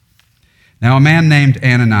Now a man named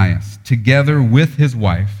Ananias, together with his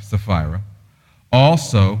wife, Sapphira,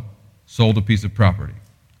 also sold a piece of property,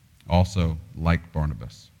 also like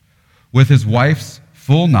Barnabas. With his wife's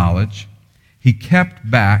full knowledge, he kept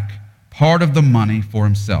back part of the money for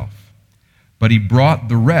himself, but he brought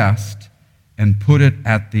the rest and put it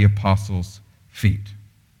at the apostles' feet.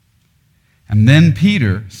 And then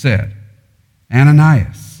Peter said,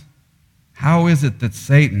 Ananias, how is it that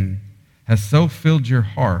Satan has so filled your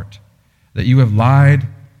heart that you have lied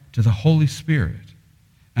to the Holy Spirit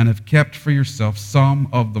and have kept for yourself some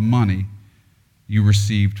of the money you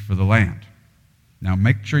received for the land? Now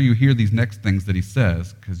make sure you hear these next things that he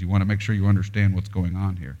says, because you want to make sure you understand what's going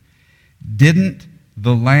on here. Didn't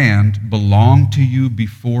the land belong to you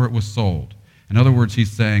before it was sold? In other words,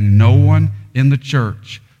 he's saying no one in the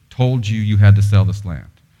church told you you had to sell this land.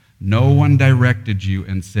 No one directed you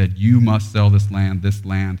and said, you must sell this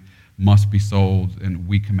land must be sold, and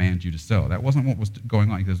we command you to sell. That wasn't what was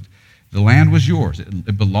going on. Because the land was yours.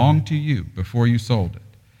 It belonged to you before you sold it.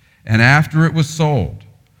 And after it was sold,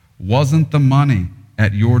 wasn't the money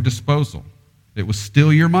at your disposal? It was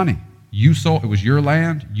still your money. You sold. It was your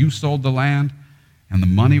land. You sold the land, and the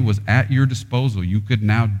money was at your disposal. You could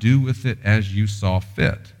now do with it as you saw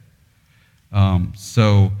fit.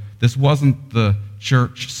 So this wasn't the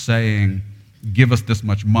church saying, give us this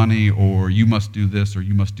much money, or you must do this, or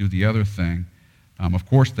you must do the other thing. Of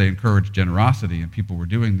course, they encouraged generosity, and people were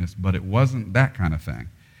doing this, but it wasn't that kind of thing.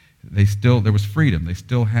 There was freedom. They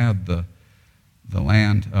still had the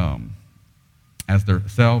land as their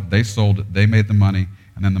self. They sold it. They made the money,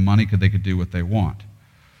 and then the money they could do what they want.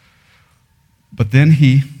 But then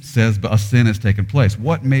he says, but a sin has taken place.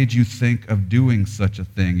 What made you think of doing such a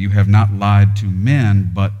thing? You have not lied to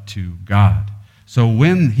men, but to God. So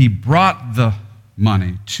when he brought the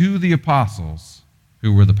money to the apostles,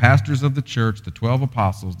 who were the pastors of the church, the 12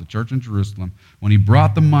 apostles, the church in Jerusalem, when he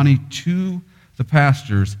brought the money to the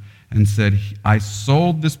pastors and said, I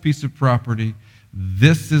sold this piece of property,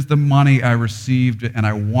 this is the money I received, and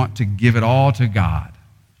I want to give it all to God.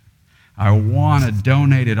 I want to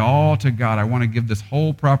donate it all to God. I want to give this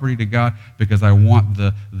whole property to God because I want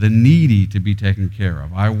the needy to be taken care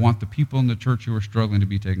of. I want the people in the church who are struggling to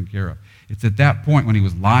be taken care of. It's at that point when he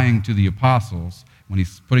was lying to the apostles, when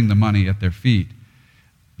he's putting the money at their feet,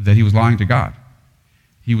 that he was lying to God.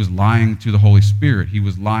 He was lying to the Holy Spirit. He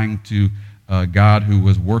was lying to God, who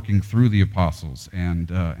was working through the apostles, and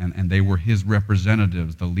they were his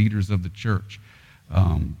representatives, the leaders of the church.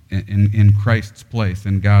 In Christ's place,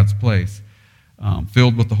 in God's place,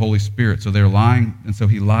 filled with the Holy Spirit. So they're lying, and so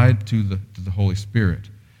he lied to the Holy Spirit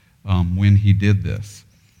when he did this.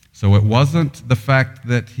 So it wasn't the fact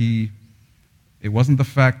that he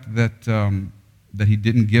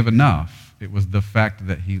didn't give enough. It was the fact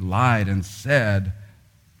that he lied and said,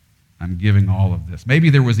 I'm giving all of this. Maybe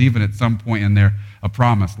there was even at some point in there a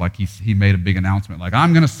promise, like he made a big announcement, like,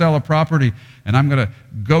 I'm going to sell a property, and I'm going to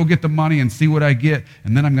go get the money and see what I get,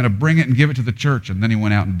 and then I'm going to bring it and give it to the church. And then he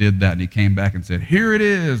went out and did that, and he came back and said, here it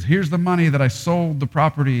is. Here's the money that I sold the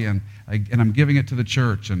property, and I'm giving it to the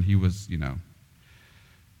church. And he was,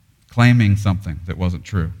 claiming something that wasn't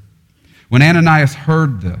true. When Ananias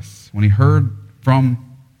heard this, when he heard from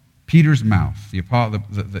Peter's mouth,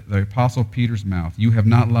 the apostle Peter's mouth, you have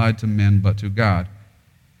not lied to men but to God.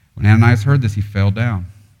 When Ananias heard this, he fell down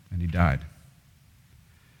and he died.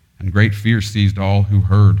 And great fear seized all who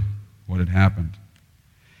heard what had happened.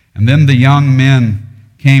 And then the young men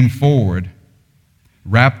came forward,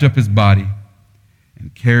 wrapped up his body,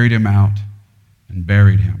 and carried him out and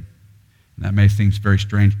buried him. And that may seem very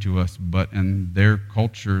strange to us, but in their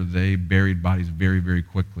culture, they buried bodies very, very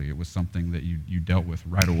quickly. It was something that you dealt with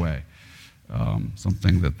right away,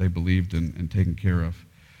 something that they believed in taking care of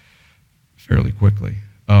fairly quickly.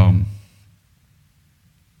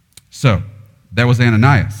 So that was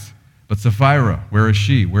Ananias. But Sapphira, where is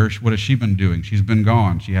she? What has she been doing? She's been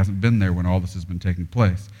gone. She hasn't been there when all this has been taking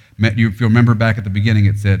place. If you remember back at the beginning,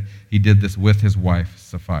 it said he did this with his wife,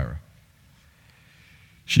 Sapphira.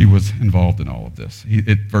 She was involved in all of this.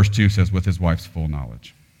 Verse 2 says, with his wife's full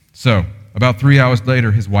knowledge. So, about 3 hours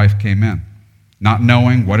later, his wife came in, not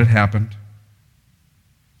knowing what had happened.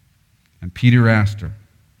 And Peter asked her,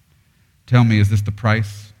 tell me, is this the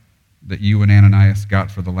price that you and Ananias got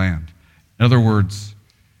for the land? In other words,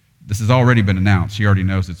 this has already been announced. She already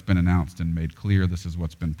knows it's been announced and made clear. This is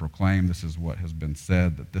what's been proclaimed. This is what has been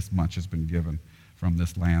said, that this much has been given from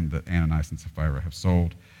this land that Ananias and Sapphira have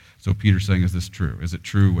sold. So Peter's saying, is this true? Is it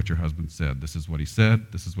true what your husband said? This is what he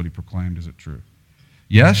said. This is what he proclaimed. Is it true?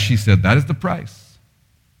 Yes, she said, that is the price.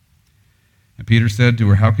 And Peter said to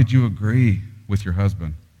her, how could you agree with your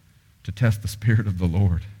husband to test the Spirit of the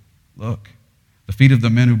Lord? Look, the feet of the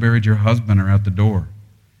men who buried your husband are at the door,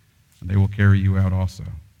 and they will carry you out also."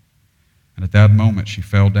 And at that moment she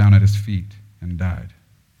fell down at his feet and died.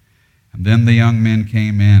 And then the young men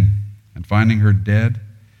came in, and finding her dead,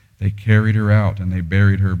 they carried her out, and they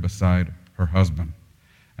buried her beside her husband.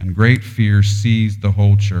 And great fear seized the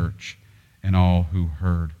whole church and all who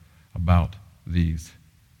heard about these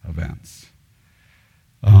events.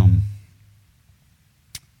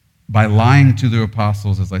 By lying to the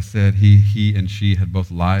apostles, as I said, he and she had both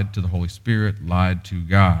lied to the Holy Spirit, lied to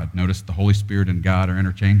God. Notice the Holy Spirit and God are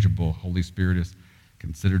interchangeable. Holy Spirit is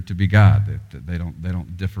considered to be God. They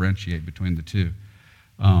don't differentiate between the two.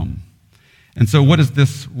 And so what is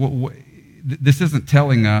this? This isn't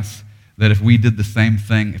telling us that if we did the same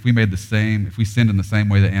thing, if we sinned in the same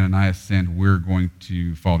way that Ananias sinned, we're going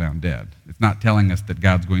to fall down dead. It's not telling us that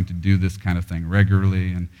God's going to do this kind of thing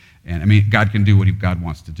regularly. And I mean, God can do what God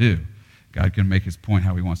wants to do. God can make his point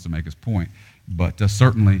how he wants to make his point. But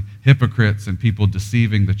certainly hypocrites and people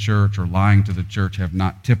deceiving the church or lying to the church have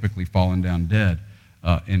not typically fallen down dead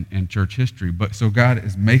in church history. But so God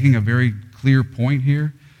is making a very clear point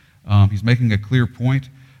here. He's making a clear point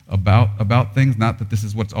about things, not that this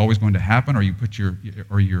is what's always going to happen, or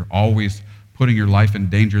you're always putting your life in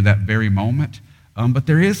danger that very moment. But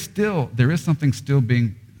there is something still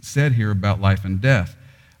being said here about life and death.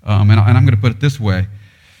 And I'm going to put it this way.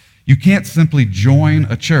 You can't simply join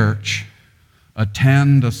a church,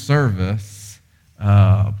 attend a service,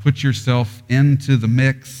 put yourself into the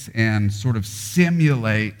mix, and sort of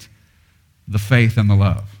simulate the faith and the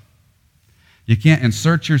love. You can't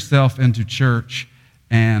insert yourself into church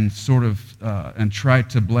and sort of and try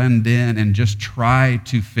to blend in and just try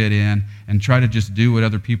to fit in and try to just do what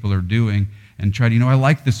other people are doing and try to, I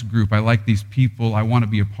like this group, I like these people, I want to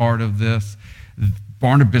be a part of this.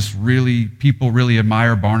 People really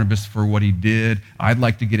admire Barnabas for what he did. I'd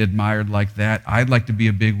like to get admired like that. I'd like to be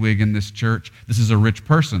a bigwig in this church. This is a rich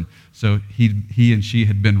person. So he and she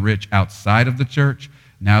had been rich outside of the church.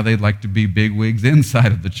 Now they'd like to be bigwigs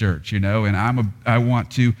inside of the church, and I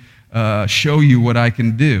want to show you what I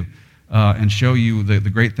can do and show you the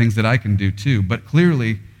great things that I can do too. But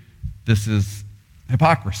clearly, this is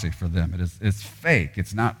hypocrisy for them. It's fake.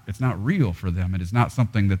 It's not real for them. It is not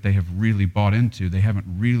something that they have really bought into. They don't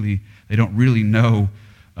really know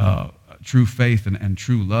true faith and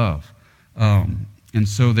true love. And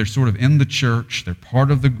so they're sort of in the church. They're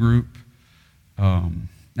part of the group. And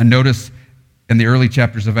notice in the early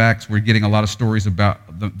chapters of Acts, we're getting a lot of stories about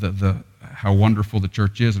the how wonderful the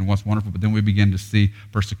church is and what's wonderful. But then we begin to see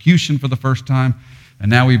persecution for the first time, and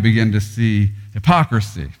now we begin to see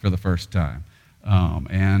hypocrisy for the first time.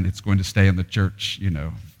 And it's going to stay in the church,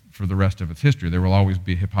 for the rest of its history. There will always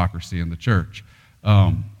be hypocrisy in the church.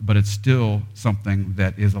 But it's still something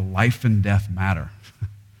that is a life and death matter,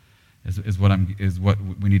 is what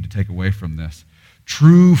we need to take away from this.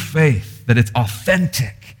 True faith, that it's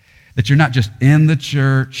authentic, that you're not just in the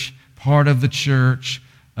church, part of the church,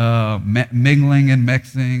 mingling and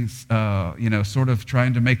mixing, sort of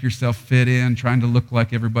trying to make yourself fit in, trying to look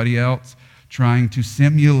like everybody else, trying to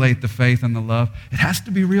simulate the faith and the love. It has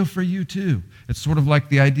to be real for you too. It's sort of like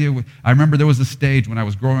the idea, I remember there was a stage when I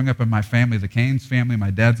was growing up in my family, the Caines family,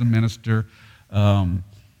 my dad's a minister, been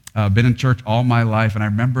in church all my life, and I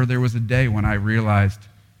remember there was a day when I realized,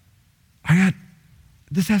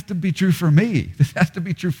 this has to be true for me. This has to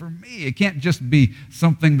be true for me. It can't just be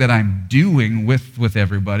something that I'm doing with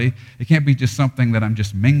everybody. It can't be just something that I'm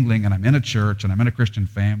just mingling and I'm in a church and I'm in a Christian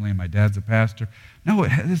family and my dad's a pastor. No,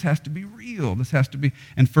 this has to be real. This has to be,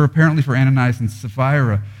 and apparently for Ananias and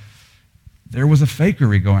Sapphira, there was a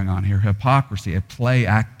fakery going on here, hypocrisy, a play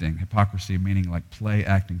acting. Hypocrisy meaning like play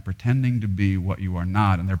acting, pretending to be what you are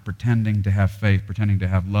not, and they're pretending to have faith, pretending to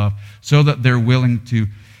have love, so that they're willing to,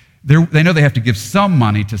 they know they have to give some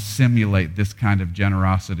money to simulate this kind of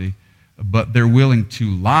generosity, but they're willing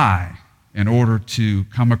to lie in order to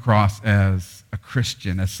come across as a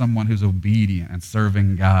Christian, as someone who's obedient and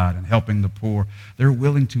serving God and helping the poor. They're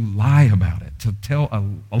willing to lie about it, to tell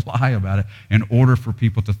a lie about it in order for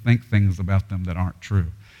people to think things about them that aren't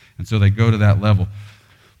true. And so they go to that level.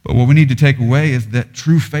 But what we need to take away is that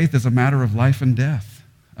true faith is a matter of life and death.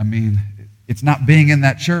 I mean, it's not being in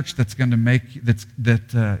that church that's going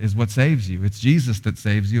to is what saves you. It's Jesus that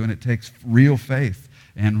saves you, and it takes real faith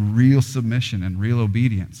and real submission and real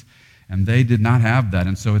obedience. And they did not have that.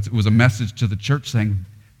 And so it was a message to the church saying,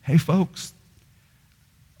 hey, folks,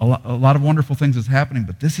 a lot of wonderful things is happening,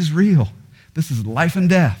 but this is real. This is life and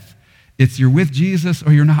death. It's you're with Jesus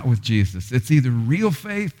or you're not with Jesus. It's either real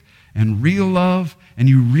faith and real love, and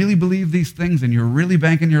you really believe these things and you're really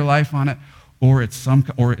banking your life on it, or as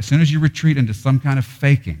soon as you retreat into some kind of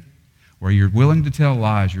faking, where you're willing to tell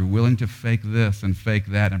lies, you're willing to fake this and fake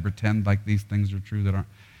that and pretend like these things are true that aren't,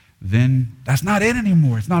 then that's not it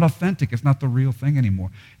anymore. It's not authentic. It's not the real thing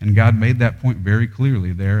anymore. And God made that point very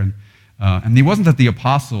clearly there. And it wasn't that the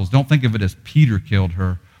apostles, don't think of it as Peter killed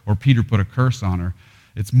her or Peter put a curse on her.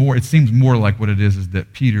 It seems more like what it is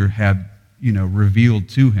that Peter had, revealed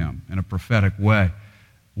to him in a prophetic way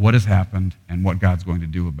what has happened and what God's going to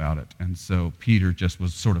do about it. And so Peter just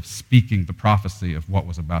was sort of speaking the prophecy of what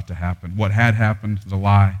was about to happen, what had happened, the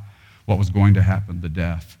lie, what was going to happen, the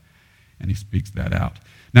death. And he speaks that out.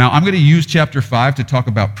 Now, I'm going to use chapter 5 to talk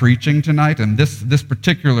about preaching tonight, and this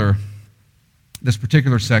particular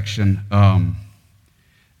section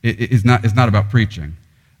is not about preaching,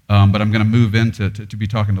 but I'm going to move into to be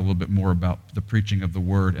talking a little bit more about the preaching of the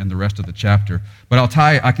word and the rest of the chapter. But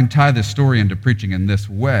I can tie this story into preaching in this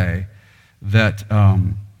way, that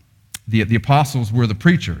the apostles were the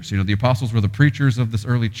preachers. The apostles were the preachers of this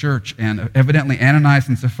early church, and evidently Ananias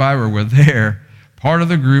and Sapphira were there, part of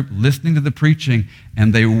the group, listening to the preaching,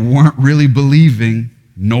 and they weren't really believing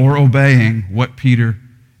nor obeying what Peter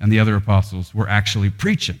and the other apostles were actually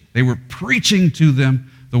preaching. They were preaching to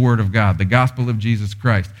them the word of God, the gospel of Jesus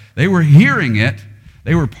Christ. They were hearing it.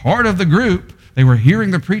 They were part of the group. They were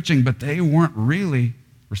hearing the preaching, but they weren't really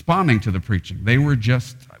responding to the preaching. They were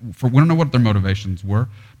just, we don't know what their motivations were,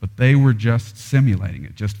 but they were just simulating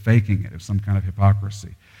it, just faking it. It was some kind of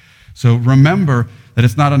hypocrisy. So remember that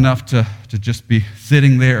it's not enough to just be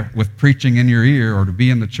sitting there with preaching in your ear or to be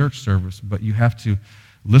in the church service, but you have to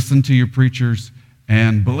listen to your preachers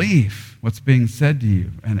and believe what's being said to you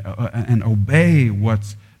and obey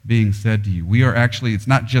what's being said to you. We are actually, it's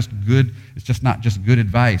not just not just good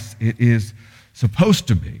advice. It is supposed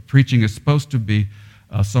to be. Preaching is supposed to be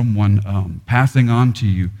someone passing on to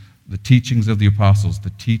you the teachings of the apostles,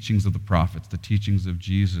 the teachings of the prophets, the teachings of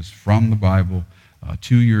Jesus from the Bible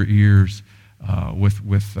to your ears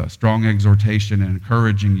with strong exhortation and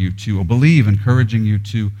encouraging you to believe, encouraging you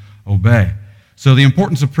to obey. So the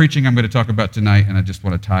importance of preaching I'm going to talk about tonight, and I just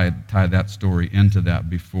want to tie that story into that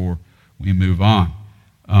before we move on.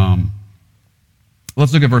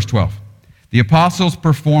 Let's look at verse 12. The apostles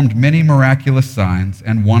performed many miraculous signs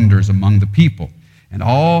and wonders among the people, and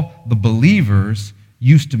all the believers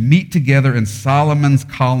used to meet together in Solomon's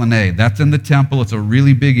colonnade. That's in the temple. It's a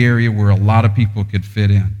really big area where a lot of people could fit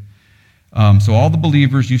in. So all the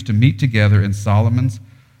believers used to meet together in Solomon's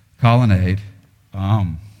colonnade.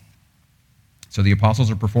 So the apostles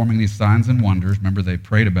are performing these signs and wonders. Remember, they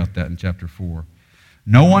prayed about that in chapter 4.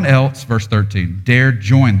 No one else, verse 13, dared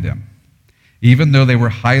join them, even though they were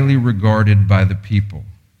highly regarded by the people.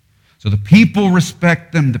 So the people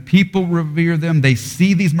respect them. The people revere them. They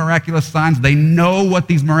see these miraculous signs. They know what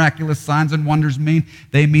these miraculous signs and wonders mean.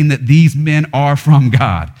 They mean that these men are from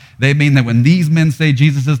God. They mean that when these men say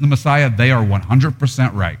Jesus is the Messiah, they are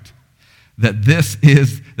 100% right. That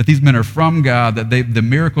these men are from God, that the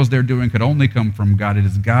miracles they're doing could only come from God. It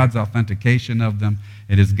is God's authentication of them.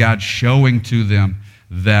 It is God showing to them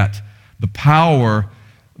that the power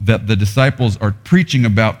that the disciples are preaching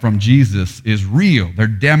about from Jesus is real. They're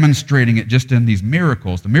demonstrating it just in these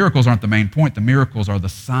miracles. The miracles aren't the main point. The miracles are the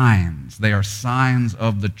signs. They are signs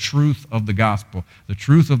of the truth of the gospel, the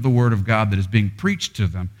truth of the word of God that is being preached to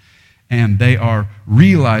them. And they are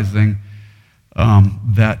realizing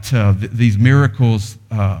that these miracles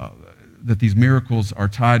are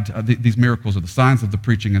tied to, these miracles are the signs of the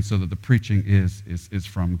preaching, and so that the preaching is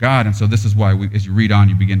from God. And so this is why, as you read on,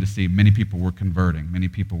 you begin to see many people were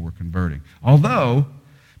converting. Although,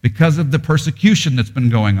 because of the persecution that's been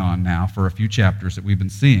going on now for a few chapters that we've been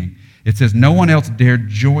seeing, it says no one else dared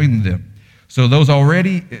join them. So those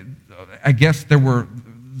already, I guess there were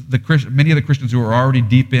many of the Christians who were already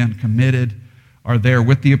deep in, committed, are there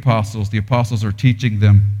with the apostles. The apostles are teaching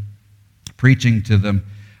them, preaching to them,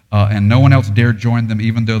 and no one else dared join them,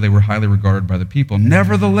 even though they were highly regarded by the people.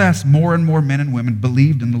 Nevertheless, more and more men and women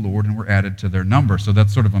believed in the Lord and were added to their number. So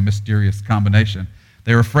that's sort of a mysterious combination.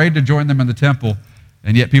 They were afraid to join them in the temple,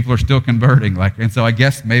 and yet people are still converting. And so I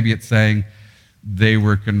guess maybe it's saying they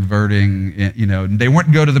were converting, they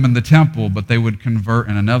wouldn't go to them in the temple, but they would convert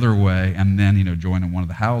in another way and then, join in one of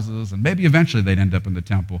the houses, and maybe eventually they'd end up in the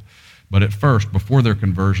temple. But at first, before their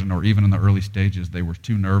conversion, or even in the early stages, they were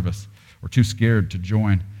too nervous or too scared to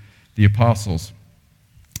join the apostles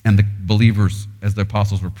and the believers as the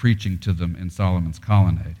apostles were preaching to them in Solomon's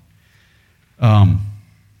colonnade.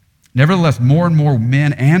 Nevertheless, more and more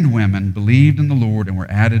men and women believed in the Lord and were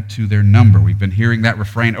added to their number. We've been hearing that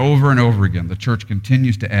refrain over and over again. The church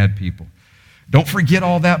continues to add people. Don't forget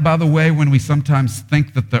all that, by the way, when we sometimes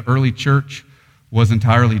think that the early church was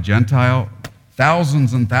entirely Gentile.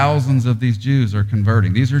 Thousands and thousands of these Jews are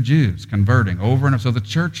converting. These are Jews converting over and over. So the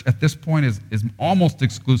church at this point is almost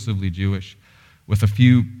exclusively Jewish, with a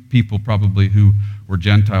few people probably who were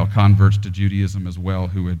Gentile converts to Judaism as well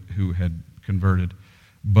who had converted.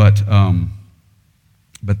 But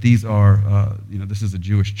these are, this is a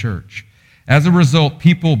Jewish church. As a result,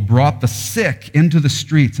 people brought the sick into the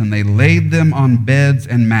streets and they laid them on beds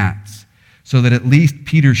and mats so that at least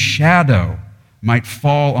Peter's shadow might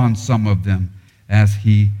fall on some of them as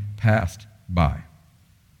he passed by.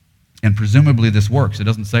 And presumably this works. It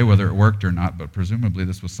doesn't say whether it worked or not, but presumably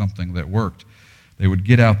this was something that worked. They would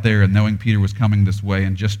get out there and knowing Peter was coming this way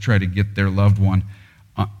and just try to get their loved one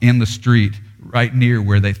in the street right near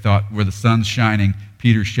where they thought, where the sun's shining,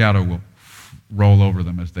 Peter's shadow will roll over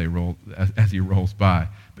them as he rolls by.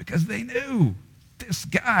 Because they knew this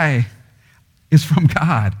guy is from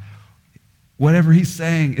God. Whatever he's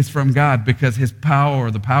saying is from God, because his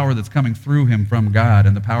power, the power that's coming through him from God,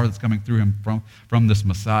 and the power that's coming through him from this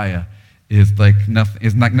Messiah is like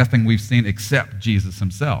nothing we've seen except Jesus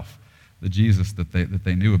himself, the Jesus that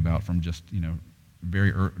they knew about from just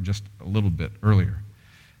just a little bit earlier.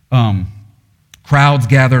 Crowds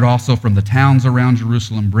gathered also from the towns around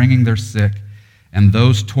Jerusalem, bringing their sick and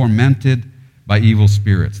those tormented by evil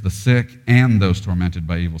spirits, the sick and those tormented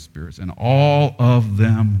by evil spirits, and all of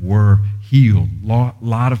them were healed. A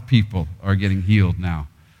lot of people are getting healed now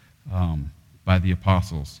by the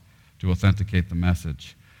apostles to authenticate the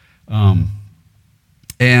message. Once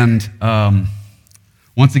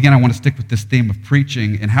again, I want to stick with this theme of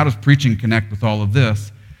preaching. And how does preaching connect with all of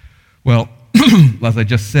this? Well, as I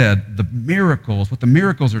just said, what the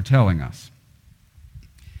miracles are telling us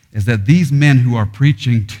is that these men who are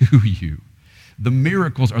preaching to you, the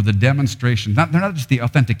miracles are the demonstration. They're not just the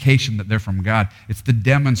authentication that they're from God. It's the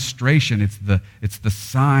demonstration. It's the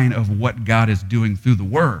sign of what God is doing through the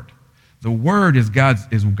Word. The Word is God's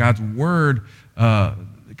Word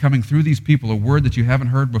coming through these people, a word that you haven't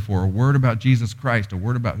heard before, a word about Jesus Christ, a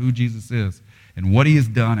word about who Jesus is and what he has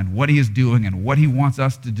done and what he is doing and what he wants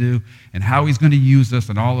us to do and how he's going to use us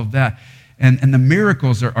and all of that. And the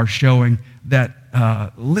miracles are showing that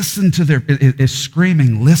listen to is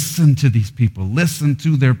screaming, listen to these people, listen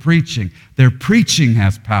to their preaching. Their preaching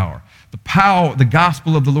has power. The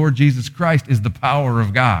gospel of the Lord Jesus Christ is the power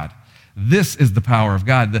of God. This is the power of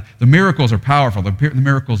God. The miracles are powerful. The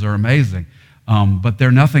miracles are amazing. But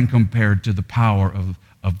they're nothing compared to the power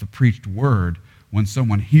of the preached word. When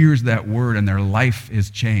someone hears that word and their life is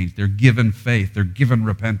changed, they're given faith, they're given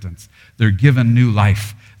repentance, they're given new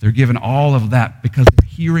life, they're given all of that because they're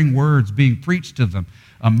hearing words being preached to them,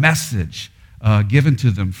 a message given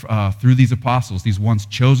to them through these apostles, these ones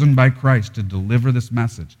chosen by Christ to deliver this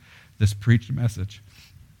message, this preached message.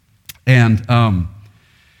 And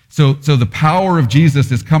so the power of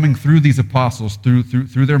Jesus is coming through these apostles, through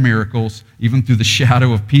their miracles, even through the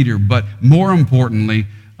shadow of Peter. But more importantly,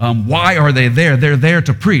 why are they there? They're there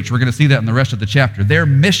to preach. We're going to see that in the rest of the chapter. Their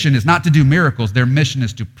mission is not to do miracles. Their mission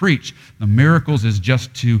is to preach. The miracles is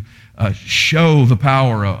just to show the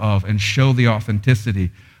power of and show the authenticity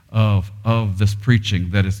of this preaching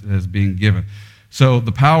that is being given. So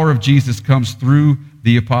the power of Jesus comes through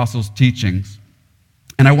the apostles' teachings.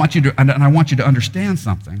 And I want you to understand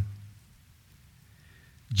something.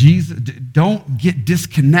 Jesus, don't get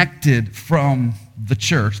disconnected from the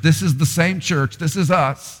church. This is the same church. This is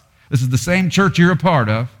us. This is the same church you're a part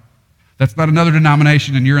of. That's not another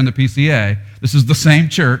denomination and you're in the PCA. This is the same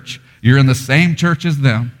church. You're in the same church as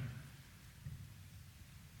them.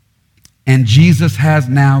 And Jesus has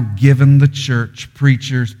now given the church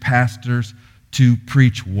preachers, pastors, to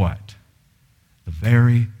preach what? The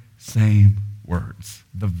very same words,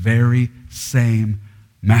 the very same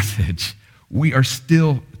message. We are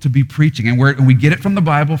still to be preaching, and we get it from the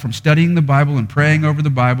Bible, from studying the Bible and praying over the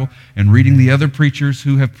Bible and reading the other preachers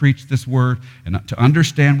who have preached this word, and to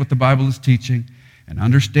understand what the Bible is teaching and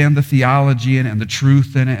understand the theology in it and the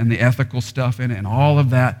truth in it and the ethical stuff in it and all of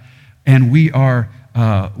that. And we're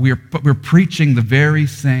preaching the very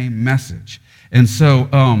same message. And so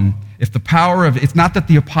if the power of, it's not that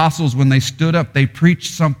the apostles, when they stood up, they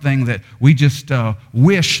preached something that we just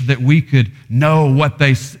wish that we could know what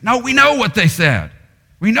they, no, we know what they said.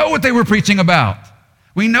 We know what they were preaching about.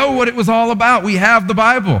 We know what it was all about. We have the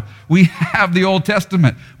Bible. We have the Old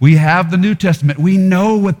Testament. We have the New Testament. We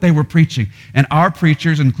know what they were preaching. And our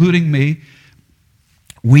preachers, including me,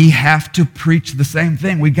 we have to preach the same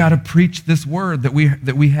thing. We got to preach this word that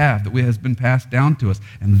has been passed down to us.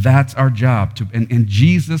 And that's our job. And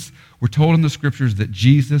Jesus, we're told in the scriptures that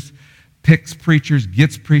Jesus picks preachers,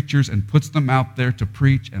 gets preachers, and puts them out there to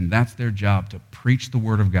preach, and that's their job, to preach the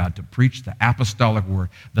word of God, to preach the apostolic word.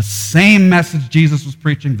 The same message Jesus was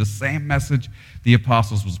preaching, the same message the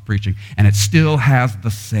apostles was preaching, and it still has the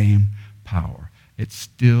same power. It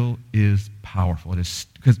still is powerful. It is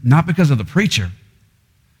not because of the preacher.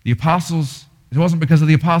 The apostles, it wasn't because of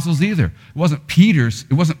the apostles either. It wasn't Peter's.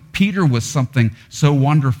 It wasn't Peter was something so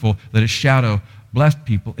wonderful that his shadow blessed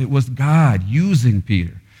people. It was God using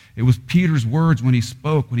Peter. It was Peter's words when he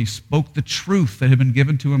spoke the truth that had been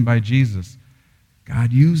given to him by Jesus.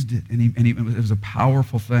 God used it, and it was a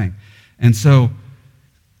powerful thing. And so,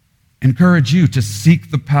 encourage you to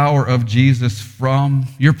seek the power of Jesus from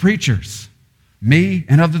your preachers, me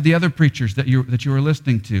and the other preachers that you are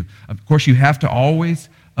listening to. Of course, you have to always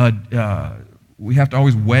we have to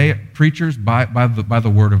always weigh preachers by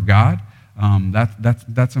the word of God.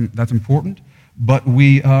 That's important. But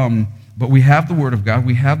we have the word of God.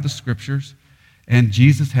 We have the scriptures, and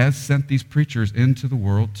Jesus has sent these preachers into the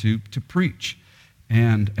world to preach,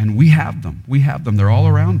 and we have them. We have them. They're all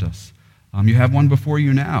around us. You have one before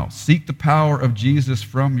you now. Seek the power of Jesus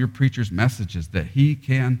from your preacher's messages, that he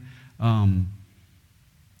can.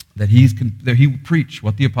 That he will preach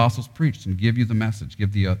what the apostles preached and give you the message,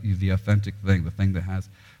 give you the authentic thing, the thing that has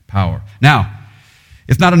power. Now,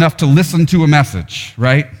 it's not enough to listen to a message,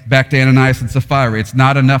 right? Back to Ananias and Sapphira. It's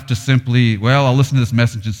not enough to simply, I'll listen to this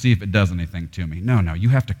message and see if it does anything to me. No, you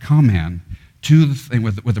have to come in to the thing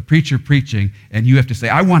with the preacher preaching, and you have to say,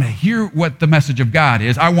 I want to hear what the message of God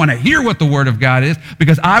is. I want to hear what the word of God is,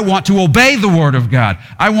 because I want to obey the word of God.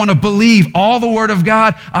 I want to believe all the word of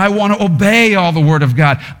God. I want to obey all the word of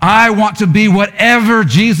God. I want to be whatever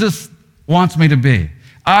Jesus wants me to be.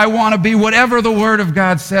 I want to be whatever the word of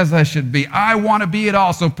God says I should be. I want to be it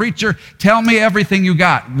all. So preacher, tell me everything you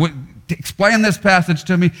got. Explain this passage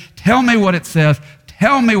to me. Tell me what it says.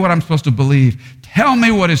 Tell me what I'm supposed to believe. Tell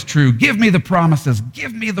me what is true. Give me the promises.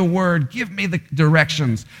 Give me the word. Give me the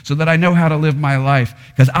directions so that I know how to live my life,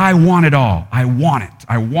 because I want it all. I want it.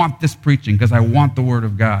 I want this preaching because I want the word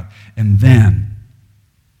of God. And then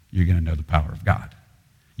you're going to know the power of God.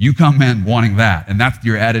 You come in wanting that, and that's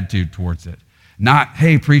your attitude towards it. Not,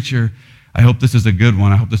 hey, preacher, I hope this is a good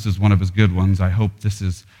one. I hope this is one of his good ones. I hope this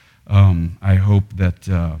is, I hope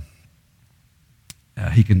that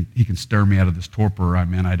he can stir me out of this torpor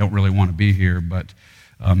I'm in. I don't really want to be here, but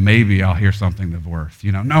maybe I'll hear something that's worth.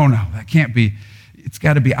 No, that can't be. It's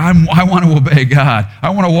got to be, I want to obey God. I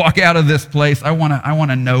want to walk out of this place. I want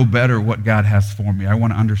to know better what God has for me. I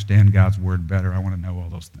want to understand God's word better. I want to know all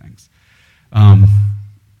those things.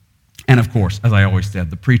 And of course, as I always said,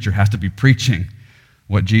 the preacher has to be preaching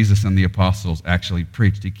what Jesus and the apostles actually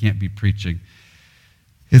preached. He can't be preaching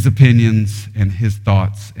his opinions and his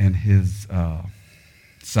thoughts and his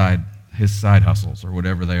side hustles or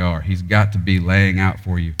whatever they are. He's got to be laying out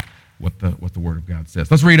for you what the word of God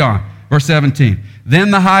says. Let's read on. Verse 17.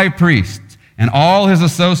 Then the high priest and all his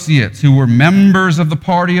associates who were members of the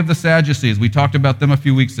party of the Sadducees, we talked about them a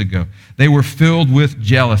few weeks ago, they were filled with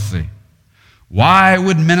jealousy. Why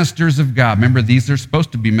would ministers of God, remember these are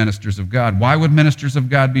supposed to be ministers of God, why would ministers of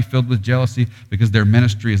God be filled with jealousy? Because their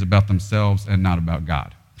ministry is about themselves and not about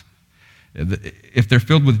God. If they're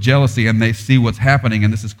filled with jealousy and they see what's happening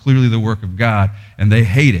and this is clearly the work of God and they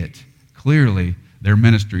hate it, clearly their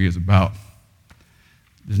ministry is not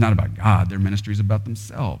about God. Their ministry is about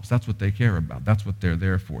themselves. That's what they care about. That's what they're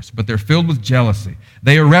there for. But they're filled with jealousy.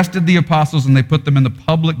 They arrested the apostles and they put them in the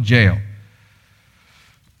public jail.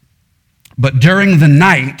 But during the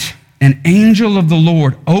night, an angel of the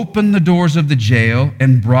Lord opened the doors of the jail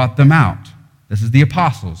and brought them out. This is the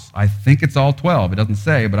apostles. I think it's all 12. It doesn't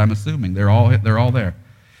say, but I'm assuming they're all there.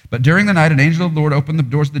 But during the night, an angel of the Lord opened the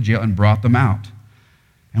doors of the jail and brought them out.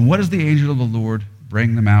 And what does the angel of the Lord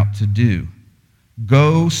bring them out to do?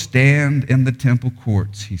 Go stand in the temple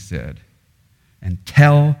courts, he said, and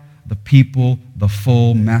tell the people the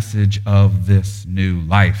full message of this new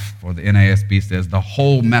life. Or the NASB says the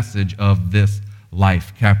whole message of this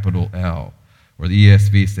life, capital L. Or the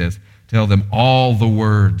ESV says, tell them all the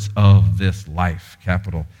words of this life,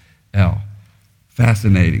 capital L.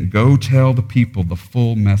 Fascinating. Go tell the people the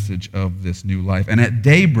full message of this new life. And at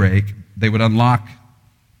daybreak, they would unlock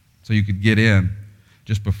so you could get in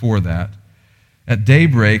just before that. At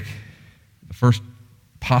daybreak, the first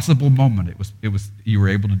possible moment it was you were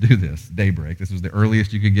able to do this, daybreak. This was the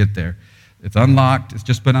earliest you could get there. It's unlocked. It's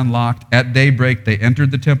just been unlocked. At daybreak, they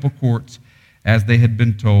entered the temple courts as they had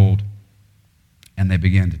been told, and they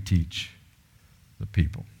began to teach the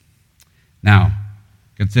people. Now,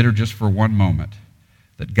 consider just for one moment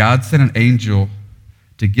that God sent an angel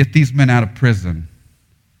to get these men out of prison,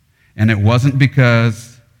 and it wasn't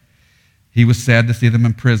because he was sad to see them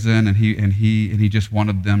in prison and he just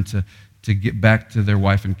wanted them to get back to their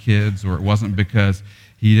wife and kids, or it wasn't because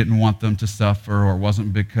he didn't want them to suffer, or it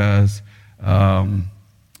wasn't because,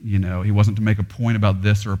 he wasn't to make a point about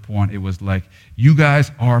this or a point. It was like, you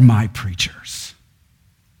guys are my preachers.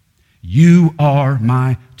 You are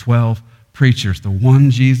my 12 preachers, the one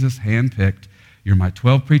Jesus handpicked. You're my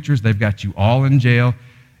 12 preachers. They've got you all in jail,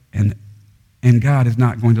 and God is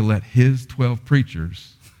not going to let his 12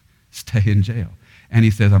 preachers stay in jail. And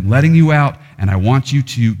he says, I'm letting you out, and I want you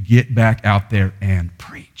to get back out there and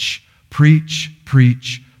preach. Preach,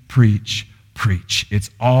 preach, preach, preach. It's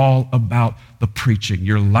all about the preaching.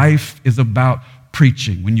 Your life is about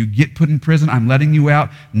preaching. When you get put in prison, I'm letting you out,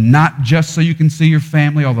 not just so you can see your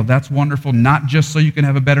family, although that's wonderful, not just so you can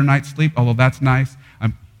have a better night's sleep, although that's nice.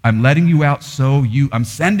 I'm letting you out I'm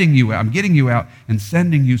sending you out, I'm getting you out and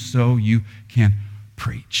sending you so you can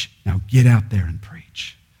preach. Now get out there and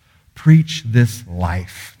preach. Preach this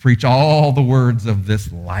life. Preach all the words of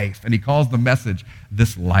this life. And he calls the message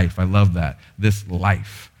this life. I love that. This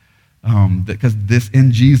life. Because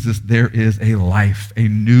in Jesus, there is a life, a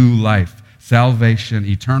new life, salvation,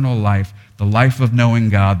 eternal life, the life of knowing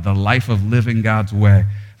God, the life of living God's way,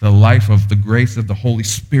 the life of the grace of the Holy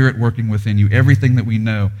Spirit working within you, everything that we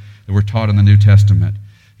know that we're taught in the New Testament.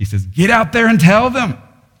 He says, get out there and tell them.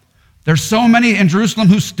 There's so many in Jerusalem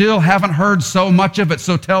who still haven't heard so much of it,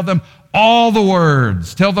 so tell them all the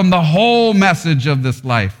words. Tell them the whole message of this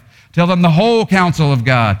life. Tell them the whole counsel of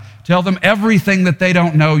God. Tell them everything that they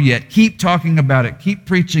don't know yet. Keep talking about it. Keep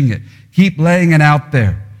preaching it. Keep laying it out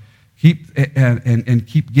there. Keep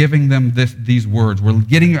giving them these words.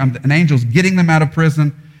 An angel's getting them out of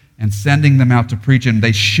prison and sending them out to preach, and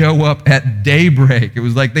they show up at daybreak. It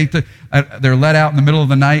was like they're let out in the middle of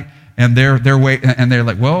the night, and they're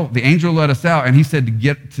like, well, the angel let us out, and he said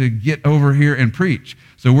to get over here and preach.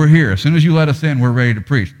 So we're here. As soon as you let us in, we're ready to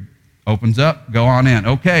preach. Opens up, go on in.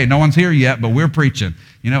 Okay, no one's here yet, but we're preaching,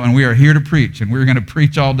 and we are here to preach, and we're going to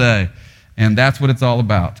preach all day. And that's what it's all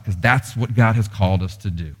about, because that's what God has called us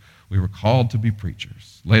to do. We were called to be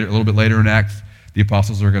preachers. A little bit later in Acts, the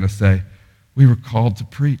apostles are going to say, we were called to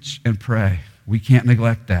preach and pray. We can't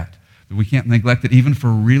neglect that. We can't neglect it even for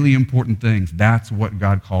really important things. That's what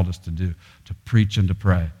God called us to do, to preach and to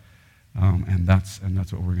pray. And that's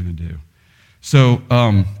what we're going to do. So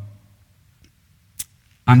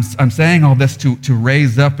I'm saying all this to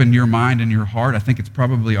raise up in your mind and your heart. I think it's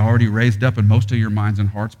probably already raised up in most of your minds and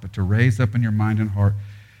hearts, but to raise up in your mind and heart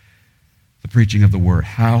the preaching of the word,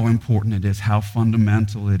 how important it is, how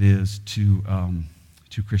fundamental it is to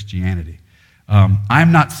Christianity. I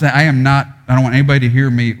don't want anybody to hear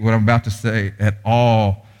me, what I'm about to say, at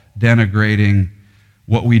all denigrating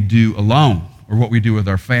what we do alone or what we do with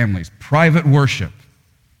our families. Private worship,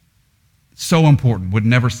 so important, would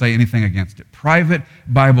never say anything against it. Private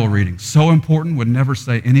Bible reading, so important, would never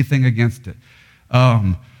say anything against it.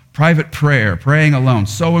 Private prayer, praying alone,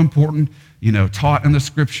 so important, taught in the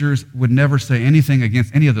scriptures, would never say anything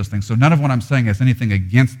against any of those things. So none of what I'm saying has anything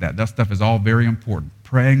against that. That stuff is all very important.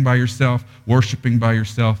 Praying by yourself, worshiping by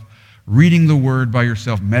yourself, reading the word by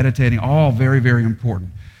yourself, meditating, all very, very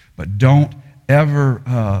important. But don't ever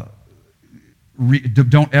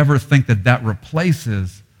think that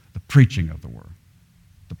replaces the preaching of the word.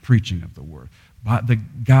 The preaching of the word.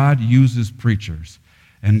 God uses preachers,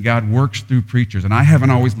 and God works through preachers. And I haven't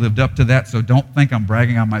always lived up to that, so don't think I'm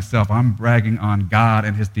bragging on myself. I'm bragging on God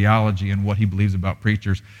and his theology and what he believes about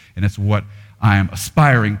preachers, and it's what I am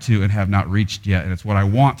aspiring to and have not reached yet, and it's what I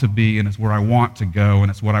want to be, and it's where I want to go,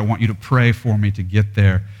 and it's what I want you to pray for me to get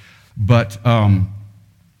there. But I'm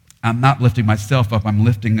not lifting myself up. I'm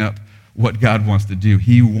lifting up what God wants to do.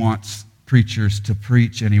 He wants preachers to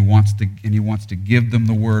preach, and he wants to give them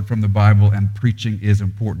the word from the Bible, and preaching is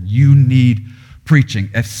important. You need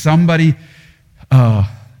preaching. If somebody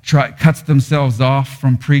cuts themselves off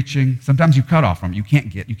from preaching, sometimes you cut off from it. You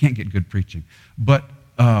can't get good preaching. But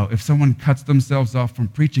if someone cuts themselves off from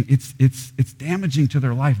preaching, it's damaging to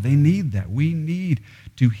their life. They need that. We need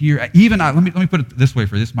to hear. Let me put it this way.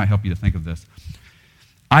 For this might help you to think of this.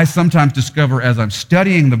 I sometimes discover as I'm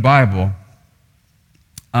studying the Bible,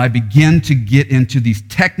 I begin to get into these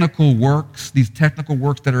technical works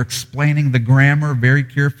that are explaining the grammar very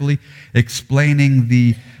carefully, explaining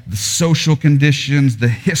the social conditions, the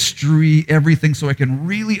history, everything, so I can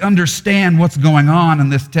really understand what's going on in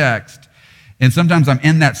this text. And sometimes I'm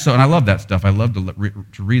in that, and I love that stuff. I love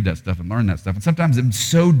to read that stuff and learn that stuff. And sometimes I'm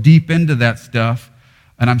so deep into that stuff,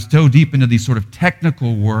 and I'm so deep into these sort of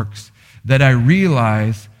technical works that I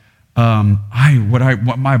realize what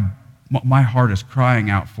my heart is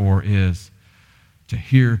crying out for is to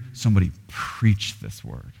hear somebody preach this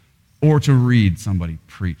word. or to read somebody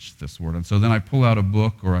preach this word. And so then I pull out a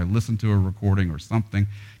book or I listen to a recording or something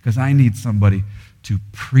because I need somebody to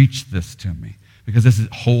preach this to me because this is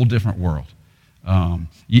a whole different world.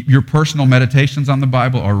 Your personal meditations on the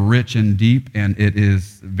Bible are rich and deep, and it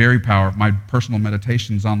is very powerful. My personal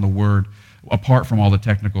meditations on the Word, apart from all the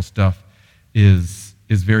technical stuff, is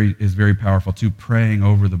very powerful too, praying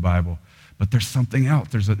over the Bible. But there's something else.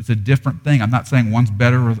 It's a different thing. I'm not saying one's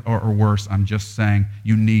better or worse. I'm just saying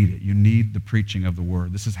you need it. You need the preaching of the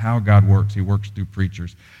Word. This is how God works. He works through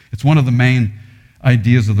preachers. It's one of the main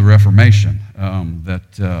ideas of the Reformation,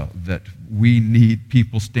 that we need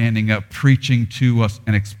people standing up, preaching to us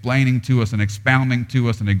and explaining to us and expounding to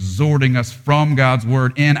us and exhorting us from God's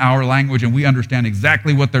Word in our language, and we understand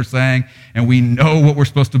exactly what they're saying, and we know what we're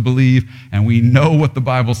supposed to believe, and we know what the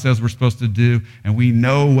Bible says we're supposed to do, and we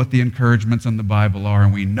know what the encouragements in the Bible are,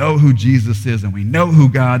 and we know who Jesus is, and we know who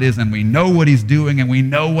God is, and we know what He's doing, and we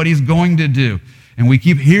know what He's going to do. And we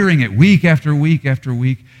keep hearing it week after week after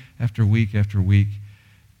week after week after week,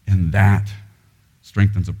 and that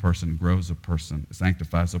strengthens a person, grows a person,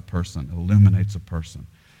 sanctifies a person, illuminates a person.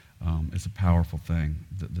 It's a powerful thing,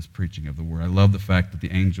 this preaching of the Word. I love the fact that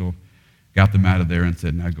the angel got them out of there and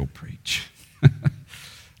said, now go preach,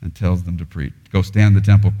 and tells them to preach. Go stand in the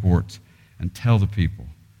temple courts and tell the people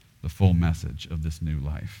the full message of this new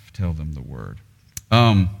life. Tell them the Word.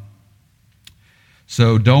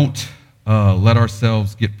 So don't let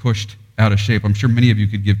ourselves get pushed out of shape. I'm sure many of you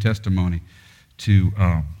could give testimony to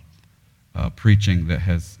preaching that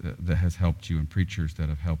has helped you, and preachers that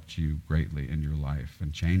have helped you greatly in your life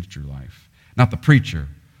and changed your life. Not the preacher,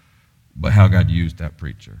 but how God used that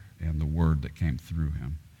preacher and the word that came through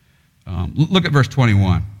him. Look at verse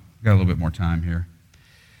 21. Got a little bit more time here.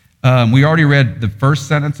 We already read the first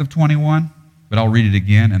sentence of 21, but I'll read it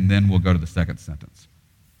again, and then we'll go to the second sentence.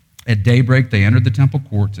 At daybreak, they entered the temple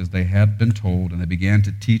courts as they had been told, and they began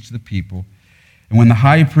to teach the people. And when the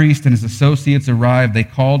high priest and his associates arrived, they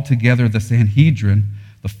called together the Sanhedrin,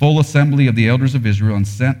 the full assembly of the elders of Israel, and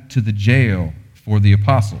sent to the jail for the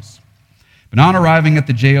apostles. But on arriving at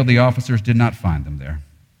the jail, the officers did not find them there.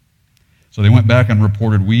 So they went back and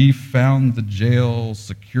reported, we found the jail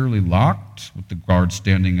securely locked, with the guards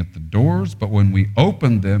standing at the doors, but when we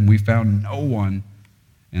opened them, we found no one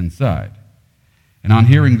inside. And on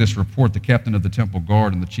hearing this report, the captain of the temple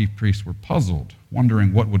guard and the chief priests were puzzled,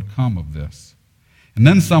 wondering what would come of this. And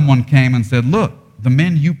then someone came and said, look, the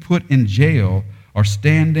men you put in jail are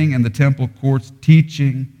standing in the temple courts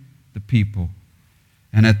teaching the people.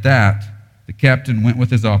 And at that, the captain went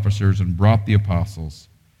with his officers and brought the apostles.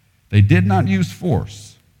 They did not use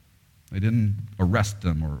force. They didn't arrest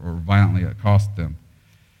them or violently accost them.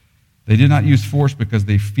 They did not use force because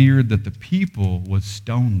they feared that the people would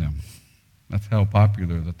stone them. That's how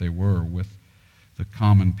popular that they were with the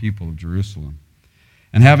common people of Jerusalem.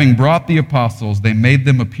 And having brought the apostles, they made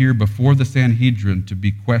them appear before the Sanhedrin to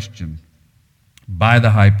be questioned by the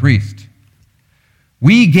high priest.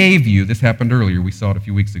 We gave you, this happened earlier, we saw it a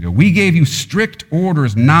few weeks ago, we gave you strict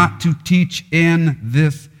orders not to teach in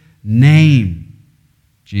this name.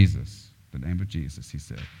 Jesus, the name of Jesus, he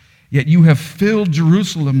said. Yet you have filled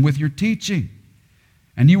Jerusalem with your teaching,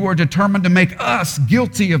 and you are determined to make us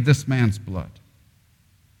guilty of this man's blood.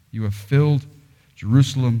 You have filled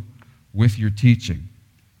Jerusalem with your teaching.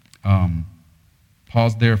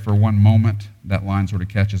 Pause there for one moment. That line sort of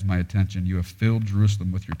catches my attention. You have filled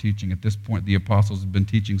Jerusalem with your teaching. At this point, the apostles have been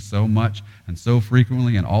teaching so much and so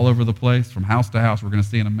frequently and all over the place, from house to house, we're going to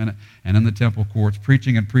see in a minute, and in the temple courts,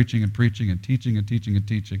 preaching and preaching and preaching and teaching and teaching and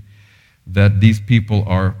teaching, that these people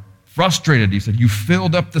are frustrated. He said, you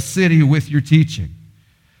filled up the city with your teaching.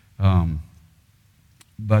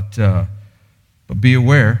 But be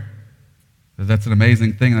aware that that's an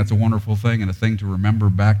amazing thing, that's a wonderful thing, and a thing to remember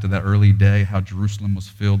back to that early day, how Jerusalem was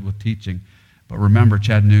filled with teaching. But remember,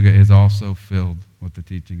 Chattanooga is also filled with the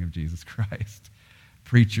teaching of Jesus Christ.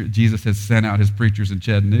 Jesus has sent out his preachers in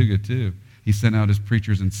Chattanooga too. He sent out his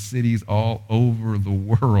preachers in cities all over the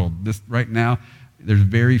world. Right now, there's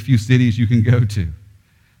very few cities you can go to.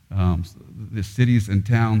 The cities and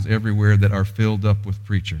towns everywhere that are filled up with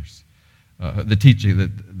preachers.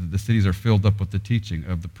 The cities are filled up with the teaching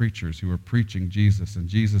of the preachers who are preaching Jesus, and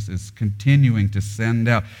Jesus is continuing to send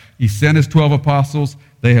out. He sent his 12 apostles,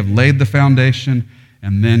 they have laid the foundation,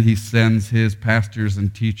 and then he sends his pastors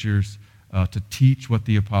and teachers to teach what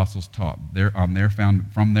the apostles taught.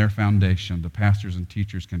 From their foundation, the pastors and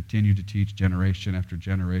teachers continue to teach generation after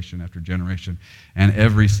generation after generation. And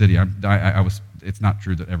every city, it's not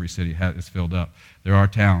true that every city is filled up. There are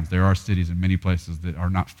towns, there are cities in many places that are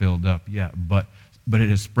not filled up yet, but it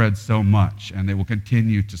has spread so much, and they will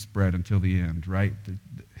continue to spread until the end, right?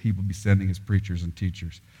 he will be sending his preachers and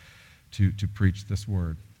teachers to preach this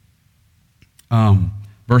word.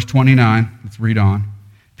 Verse 29, let's read on.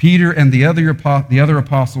 Peter and the other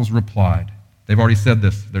apostles replied. They've already said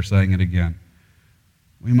this, they're saying it again.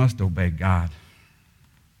 We must obey God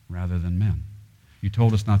rather than men. You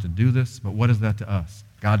told us not to do this, but what is that to us?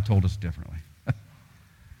 God told us differently.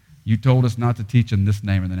 You told us not to teach in this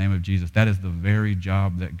name, in the name of Jesus. That is the very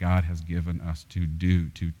job that God has given us to do,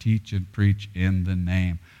 to teach and preach in the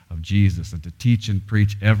name of Jesus, and to teach and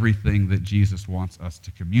preach everything that Jesus wants us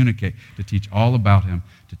to communicate, to teach all about him,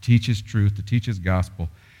 to teach his truth, to teach his gospel,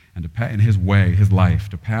 and in his way, his life,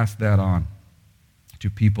 to pass that on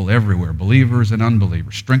to people everywhere, believers and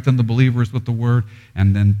unbelievers. Strengthen the believers with the word,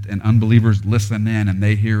 and unbelievers listen in, and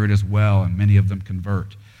they hear it as well, and many of them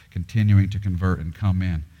convert, continuing to convert and come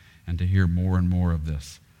in, and to hear more and more of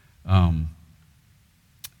this. Let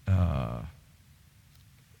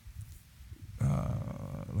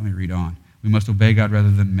me read on. We must obey God rather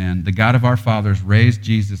than men. The God of our fathers raised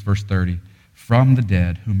Jesus, verse 30, from the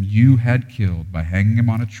dead, whom you had killed by hanging him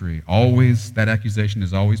on a tree. Always, that accusation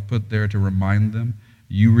is always put there to remind them,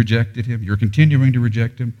 you rejected him. You're continuing to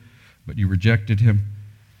reject him, but you rejected him.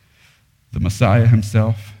 The Messiah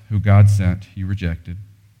himself, who God sent, you rejected.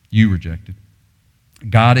 You rejected.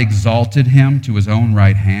 God exalted him to his own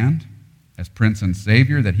right hand as Prince and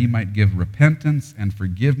Savior, that he might give repentance and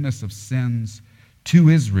forgiveness of sins to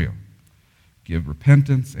Israel. Give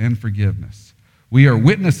repentance and forgiveness. We are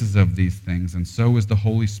witnesses of these things, and so is the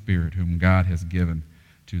Holy Spirit, whom God has given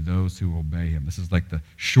to those who obey him. This is like the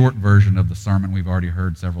short version of the sermon we've already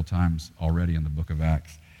heard several times already in the book of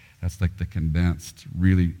Acts. That's like the condensed,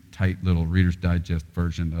 really tight little Reader's Digest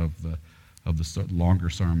version of the longer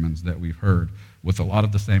sermons that we've heard, with a lot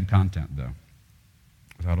of the same content, though,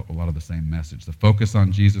 without a lot of the same message. The focus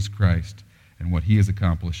on Jesus Christ and what he is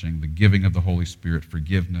accomplishing, the giving of the Holy Spirit,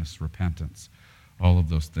 forgiveness, repentance, all of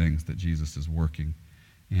those things that Jesus is working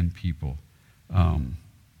in people.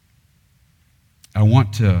 I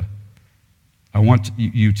want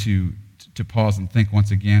you to pause and think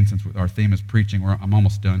once again, since our theme is preaching. I'm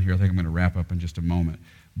almost done here. I think I'm going to wrap up in just a moment.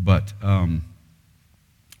 But I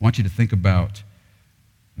want you to think about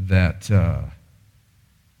that,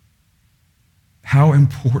 how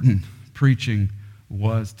important preaching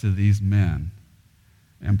was to these men,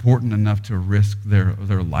 important enough to risk their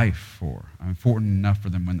life for, important enough for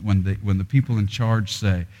them when the people in charge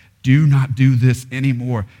say, do not do this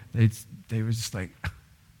anymore, they were just like,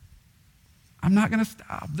 I'm not going to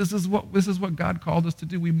stop. This is what God called us to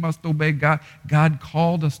do. We must obey God. God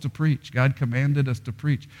called us to preach. God commanded us to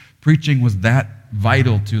preach. Preaching was that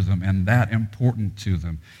vital to them and that important to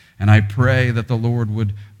them. And I pray that the Lord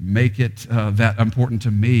would make it that important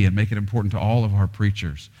to me and make it important to all of our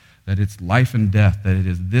preachers, that it's life and death, that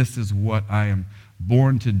this is what I am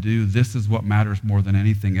born to do. This is what matters more than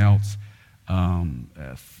anything else.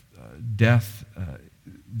 Death,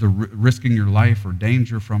 risking your life or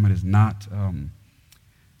danger from it is not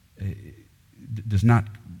does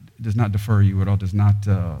not defer you at all, does not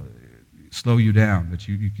slow you down, that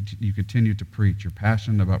you continue to preach. You're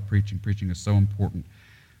passionate about preaching. Preaching is so important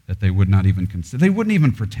that they would not even consider. They wouldn't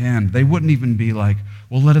even pretend. They wouldn't even be like,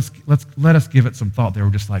 well, let us give it some thought. They were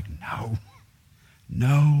just like, no,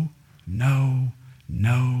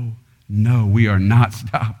 we are not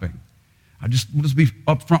stopping. I'll just be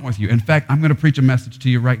upfront with you. In fact, I'm going to preach a message to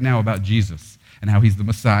you right now about Jesus and how he's the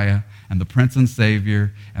Messiah and the Prince and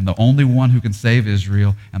Savior and the only one who can save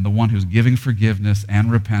Israel and the one who's giving forgiveness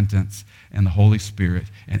and repentance and the Holy Spirit,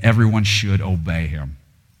 and everyone should obey him.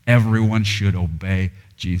 Everyone should obey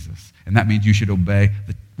Jesus. And that means you should obey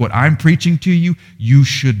what I'm preaching to you. You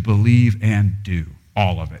should believe and do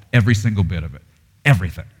all of it, every single bit of it,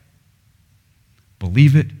 everything.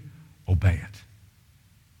 Believe it, obey it.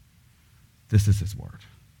 This is his word.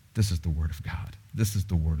 This is the word of God. This is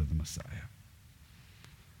the word of the Messiah.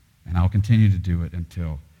 And I'll continue to do it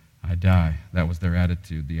until I die. That was their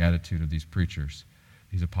attitude, the attitude of these preachers,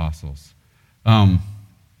 these apostles. And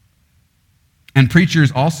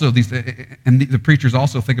preachers also, the preachers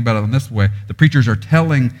also think about it in this way. The preachers are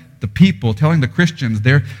telling the people, telling the Christians,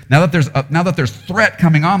 now that there's threat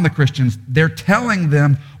coming on the Christians, they're telling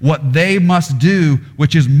them what they must do,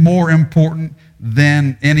 which is more important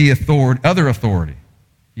than any other authority.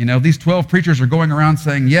 You know, these 12 preachers are going around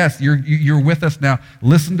saying, yes, you're with us now.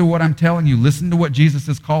 Listen to what I'm telling you. Listen to what Jesus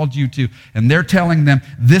has called you to. And they're telling them,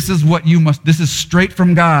 this is what you must, this is straight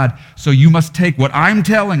from God, so you must take what I'm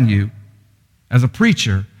telling you as a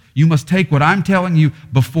preacher. You must take what I'm telling you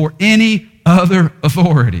before any other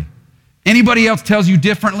authority. Anybody else tells you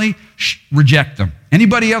differently, reject them.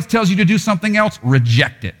 Anybody else tells you to do something else,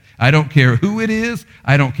 reject it. I don't care who it is.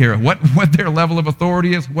 I don't care what their level of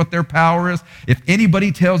authority is, what their power is. If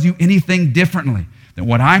anybody tells you anything differently than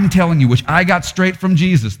what I'm telling you, which I got straight from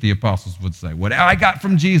Jesus, the apostles would say, what I got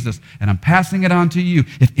from Jesus, and I'm passing it on to you.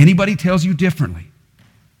 If anybody tells you differently,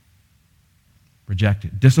 reject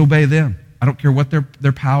it. Disobey them. I don't care what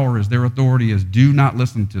their power is, their authority is. Do not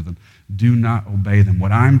listen to them. Do not obey them.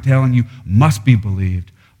 What I'm telling you must be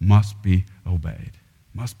believed, must be obeyed.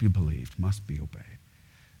 Must be believed, must be obeyed.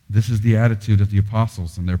 This is the attitude of the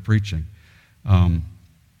apostles in their preaching. And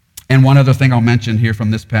one other thing I'll mention here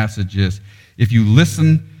from this passage is, if you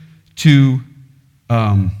listen to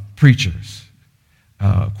preachers,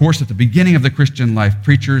 of course, at the beginning of the Christian life,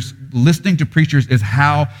 listening to preachers is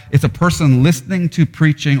how it's a person listening to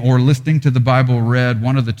preaching or listening to the Bible read,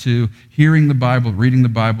 one of the two, hearing the Bible, reading the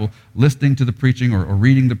Bible, listening to the preaching or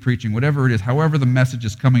reading the preaching, whatever it is, however the message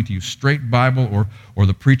is coming to you, straight Bible or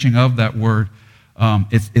the preaching of that word.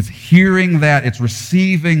 It's hearing that, it's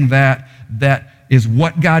receiving that is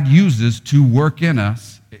what God uses to work in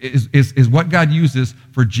us, is what God uses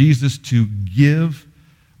for Jesus to give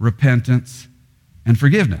repentance and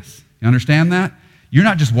forgiveness. You understand that? You're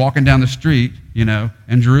not just walking down the street,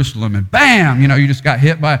 in Jerusalem and bam, you just got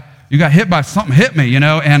hit by something hit me,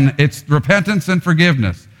 and it's repentance and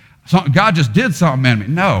forgiveness. God just did something in me.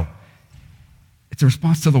 No. It's a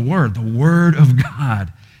response to the Word. The Word of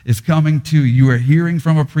God is coming to you. You are hearing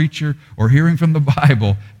from a preacher or hearing from the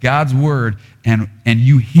Bible, God's Word, and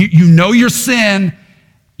you know your sin.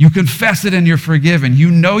 You confess it and you're forgiven. You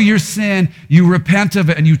know your sin, you repent of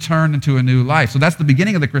it, and you turn into a new life. So that's the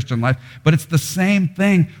beginning of the Christian life, but it's the same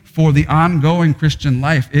thing for the ongoing Christian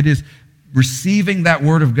life. It is receiving that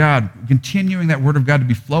Word of God, continuing that Word of God to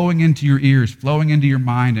be flowing into your ears, flowing into your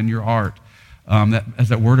mind and your heart. As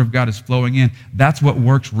that Word of God is flowing in, that's what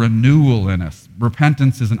works renewal in us.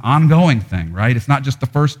 Repentance is an ongoing thing, right? It's not just the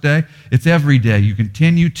first day, it's every day. You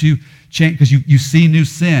continue to change because you see new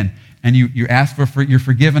sin. And you ask you're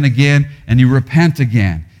forgiven again, and you repent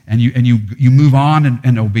again, and you move on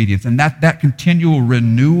in obedience. And that continual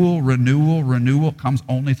renewal comes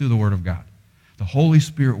only through the Word of God. The Holy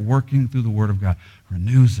Spirit working through the Word of God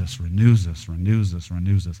renews us.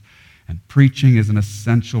 And preaching is an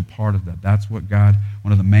essential part of that. That's what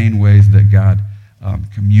one of the main ways that God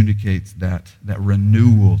communicates that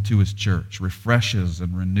renewal to His church, refreshes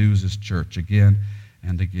and renews His church again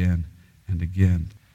and again and again.